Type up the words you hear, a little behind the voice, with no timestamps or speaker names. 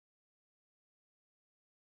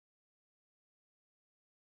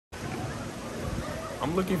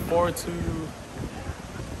I'm looking forward to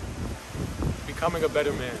becoming a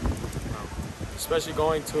better man, especially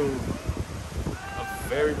going to a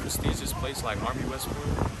very prestigious place like Army West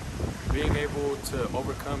Point, being able to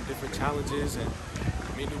overcome different challenges and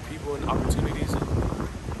meet new people and opportunities, and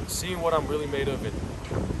seeing what I'm really made of, and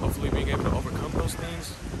hopefully being able to overcome those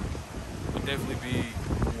things would definitely be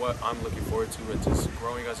what I'm looking forward to, and just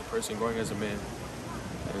growing as a person, growing as a man.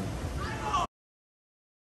 And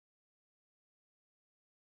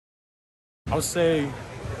I would say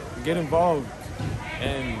get involved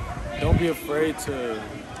and don't be afraid to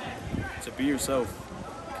be yourself,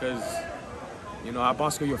 because you know, at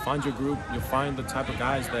Bosco you'll find your group, you'll find the type of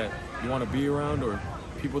guys that you want to be around or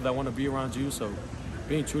people that want to be around you. So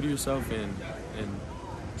being true to yourself and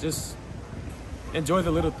just enjoy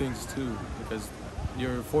the little things too, because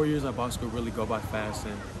your 4 years at Bosco really go by fast,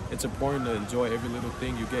 and it's important to enjoy every little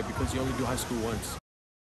thing you get because you only do high school once.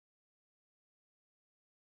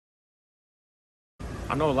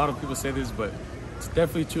 I know a lot of people say this, but it's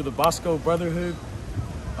definitely true. The Bosco brotherhood,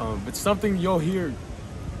 it's something you'll hear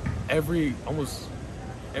almost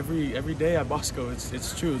every day at Bosco.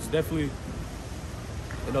 It's true. It's definitely,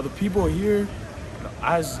 you know, the people here, you know,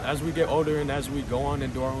 as we get older and as we go on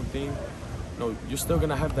and do our own thing, you know, you're still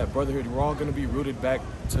gonna have that brotherhood. We're all gonna be rooted back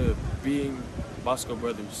to being Bosco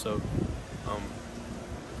brothers. So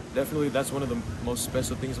definitely that's one of the most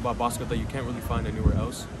special things about Bosco that you can't really find anywhere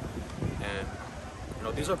else. And you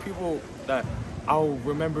know, these are people that I'll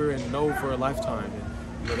remember and know for a lifetime. And,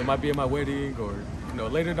 you know, they might be at my wedding or, you know,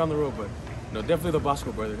 later down the road, but you know, definitely the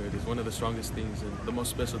Bosco brotherhood is one of the strongest things and the most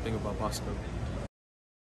special thing about Bosco.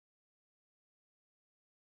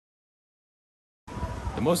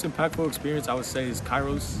 The most impactful experience I would say is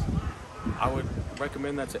Kairos. I would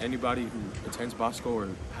recommend that to anybody who attends Bosco or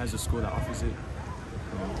has a school that offers it,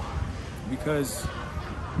 because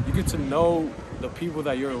you get to know the people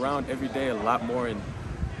that you're around every day a lot more, and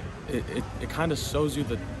it kind of shows you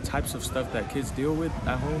the types of stuff that kids deal with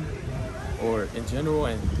at home or in general,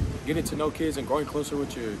 and getting to know kids and growing closer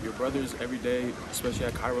with your brothers every day, especially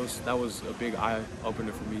at Kairos, that was a big eye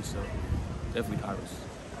opener for me. So definitely Kairos.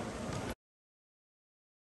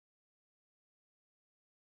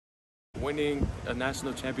 Winning a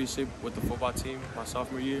national championship with the football team my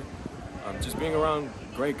sophomore year, just being around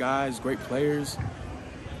great guys, great players,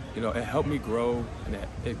 you know, it helped me grow, and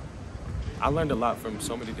I learned a lot from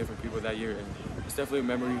so many different people that year, and it's definitely a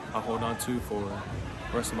memory I hold on to for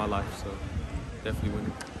the rest of my life. So definitely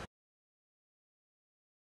winning.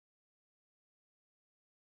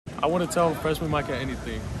 I want to tell freshman Maicah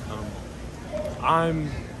anything.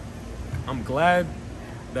 I'm glad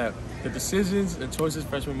that the decisions and choices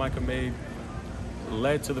freshman Maicah made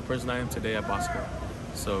led to the person I am today at Bosco.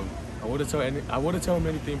 So I want to tell him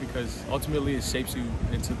anything, because ultimately it shapes you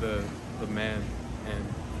into the man and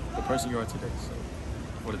the person you are today. So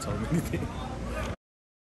I want to tell him anything.